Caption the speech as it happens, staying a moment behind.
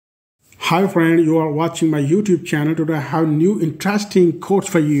Hi friend, you are watching my YouTube channel. Today I have new interesting quotes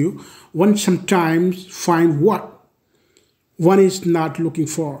for you. One sometimes find what one is not looking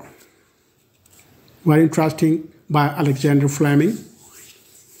for. Very interesting, by Alexander Fleming.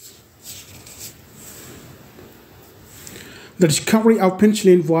 The discovery of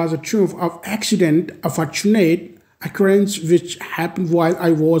penicillin was a triumph of accident, a fortunate occurrence which happened while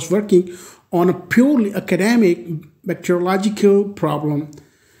I was working on a purely academic bacteriological problem.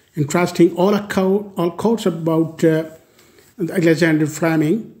 Interesting, all quotes about Alexander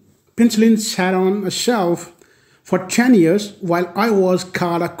Fleming. Penicillin sat on a shelf for 10 years while I was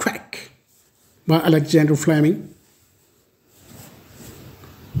called a quack, by Alexander Fleming.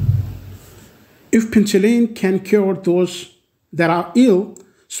 If penicillin can cure those that are ill,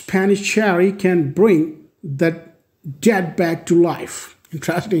 Spanish cherry can bring the dead back to life.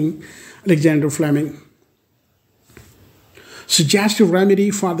 Interesting, Alexander Fleming. Suggestive remedy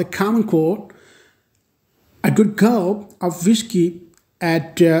for the common cold: a good gulp of whiskey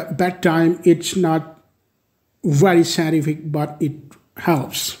at bedtime. It's not very scientific, but it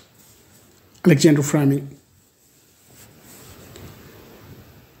helps. Alexander Fleming.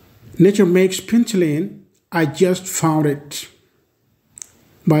 Nature makes penicillin. I just found it,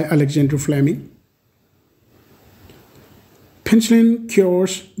 by Alexander Fleming. Penicillin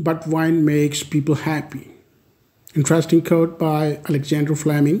cures, but wine makes people happy. Interesting quote by Alexander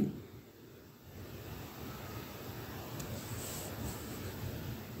Fleming.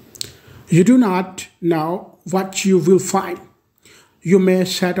 You do not know what you will find. You may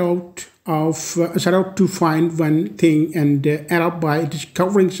set out to find one thing and end up by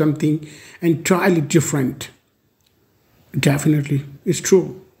discovering something entirely different. Definitely, it's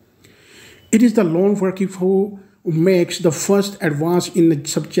true. It is the lone worker who makes the first advance in the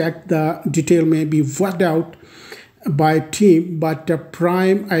subject. The detail may be worked out by a team, but the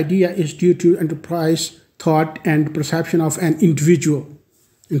prime idea is due to enterprise, thought, and perception of an individual.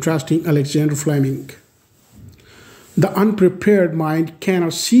 Interesting, Alexander Fleming. The unprepared mind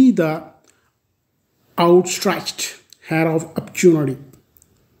cannot see the outstretched hand of opportunity.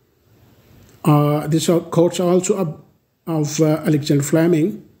 This quote also of Alexander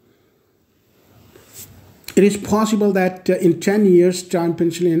Fleming. It is possible that in 10 years' time,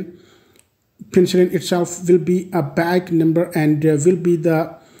 penicillin itself will be a bag number and will be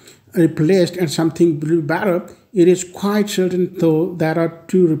replaced and something will be better. It is quite certain, though, that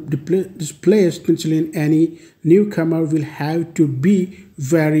to displace penicillin, any newcomer will have to be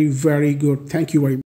very, very good. Thank you very much.